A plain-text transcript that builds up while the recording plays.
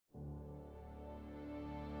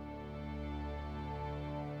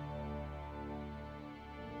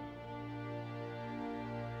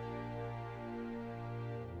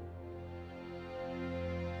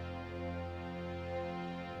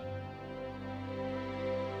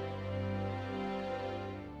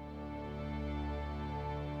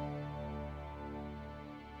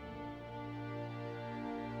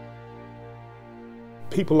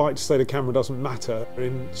People like to say the camera doesn't matter.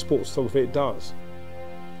 In sports photography, it does.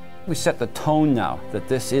 We set the tone now that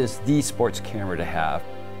this is the sports camera to have.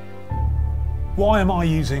 Why am I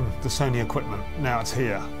using the Sony equipment now it's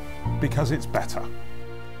here? Because it's better.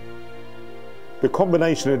 The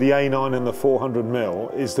combination of the A9 and the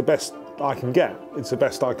 400mm is the best I can get. It's the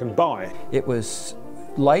best I can buy. It was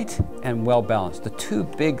light and well balanced. The two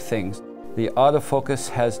big things. The autofocus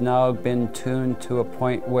has now been tuned to a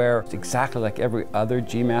point where it's exactly like every other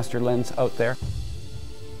G Master lens out there.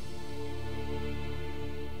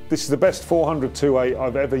 This is the best 400-2.8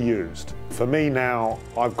 I've ever used. For me now,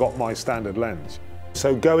 I've got my standard lens.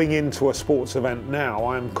 So going into a sports event now,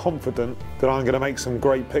 I am confident that I'm going to make some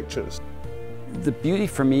great pictures. The beauty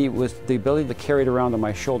for me was the ability to carry it around on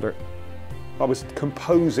my shoulder. I was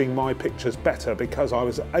composing my pictures better because I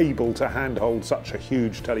was able to handhold such a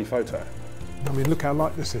huge telephoto. I mean, look how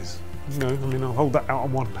light this is. You know, I mean, I'll hold that out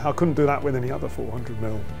on one. I couldn't do that with any other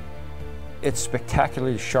 400mm. It's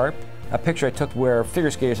spectacularly sharp. A picture I took where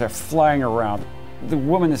figure skaters are flying around. The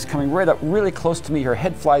woman is coming right up really close to me, her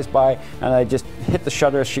head flies by, and I just hit the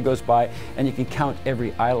shutter as she goes by, and you can count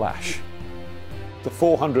every eyelash. The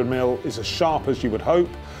 400mm is as sharp as you would hope,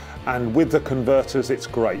 and with the converters, it's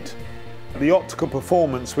great. The optical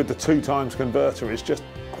performance with the 2x converter is just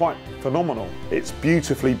quite phenomenal. It's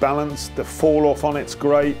beautifully balanced, the fall off on it's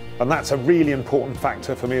great, and that's a really important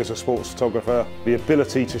factor for me as a sports photographer. The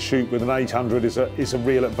ability to shoot with an 800 is a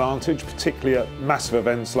real advantage, particularly at massive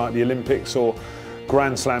events like the Olympics or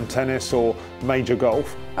Grand Slam tennis or major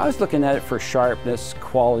golf. I was looking at it for sharpness,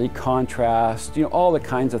 quality, contrast, you know, all the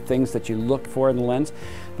kinds of things that you look for in the lens.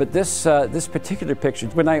 But this particular picture,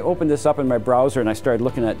 when I opened this up in my browser and I started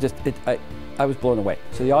looking at it, I was blown away.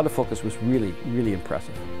 So the autofocus was really, really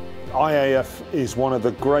impressive. IAF is one of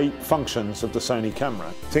the great functions of the Sony camera.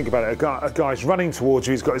 Think about it, a guy's running towards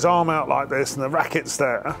you, he's got his arm out like this and the racket's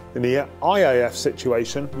there. In the IAF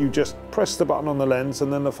situation, you just press the button on the lens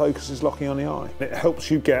and then the focus is locking on the eye. It helps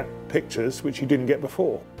you get pictures which you didn't get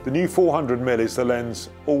before. The new 400mm is the lens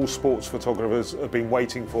all sports photographers have been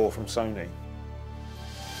waiting for from Sony.